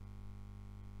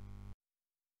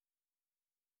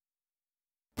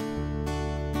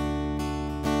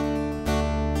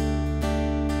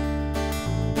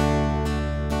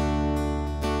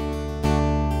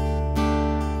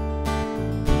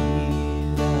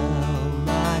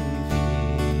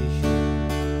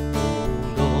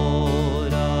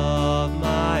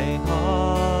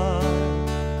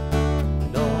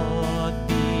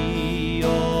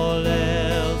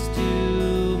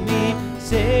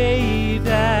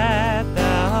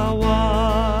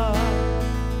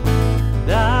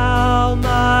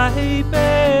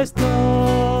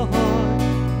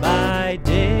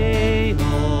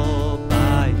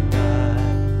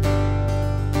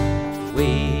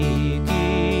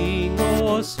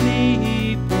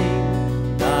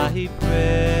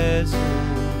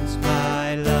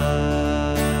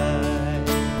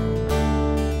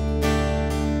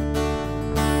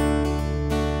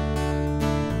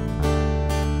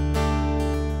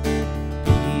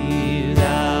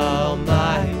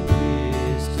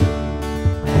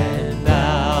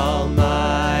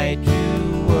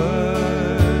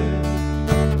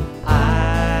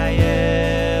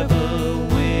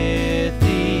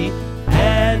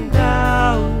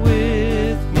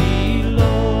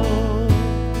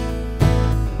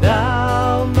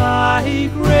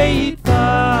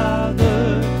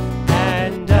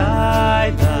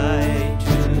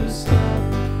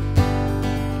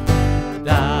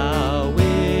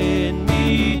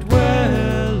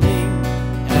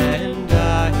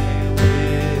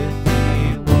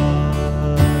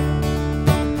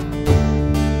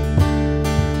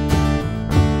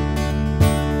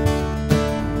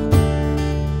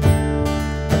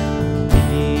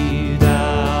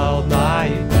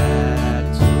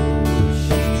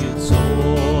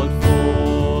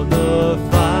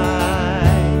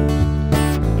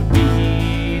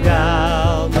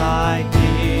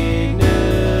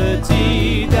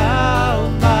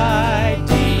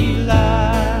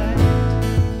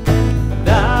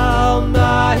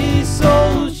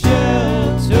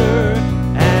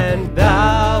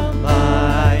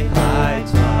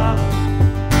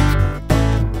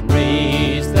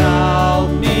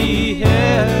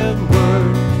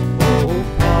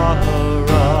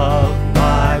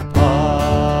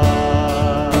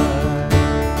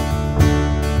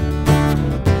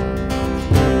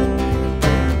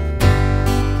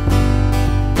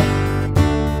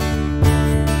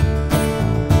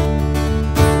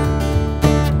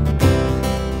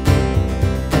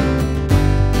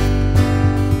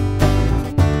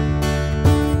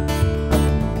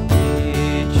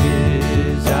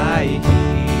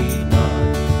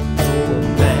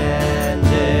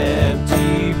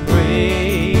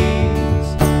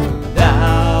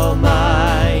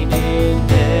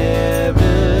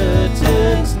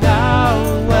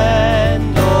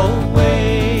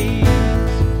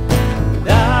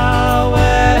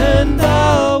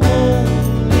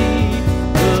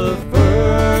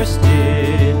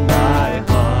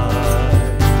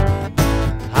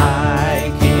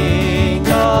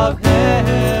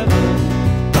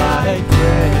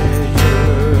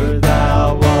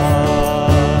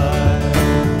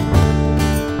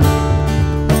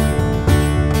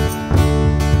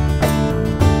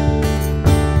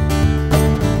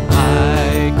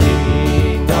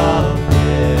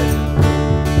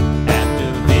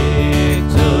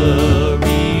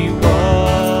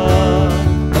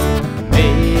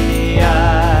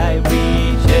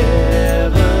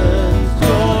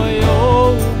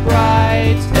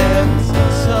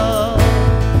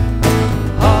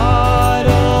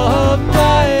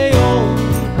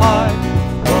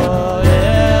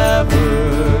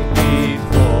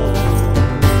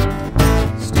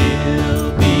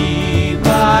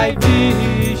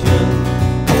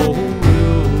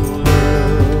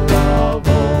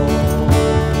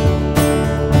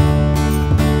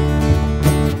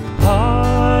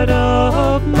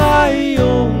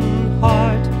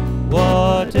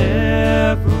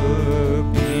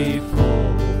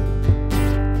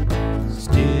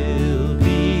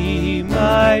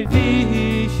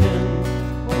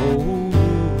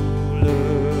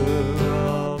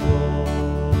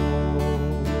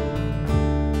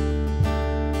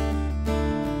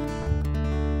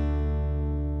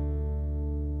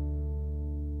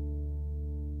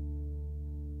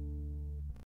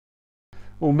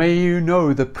 Oh, may you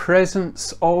know the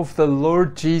presence of the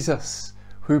Lord Jesus,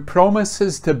 who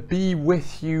promises to be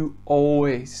with you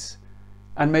always.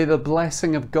 And may the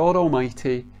blessing of God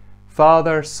Almighty,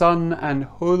 Father, Son, and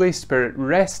Holy Spirit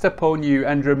rest upon you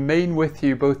and remain with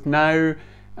you both now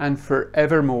and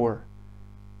forevermore.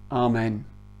 Amen.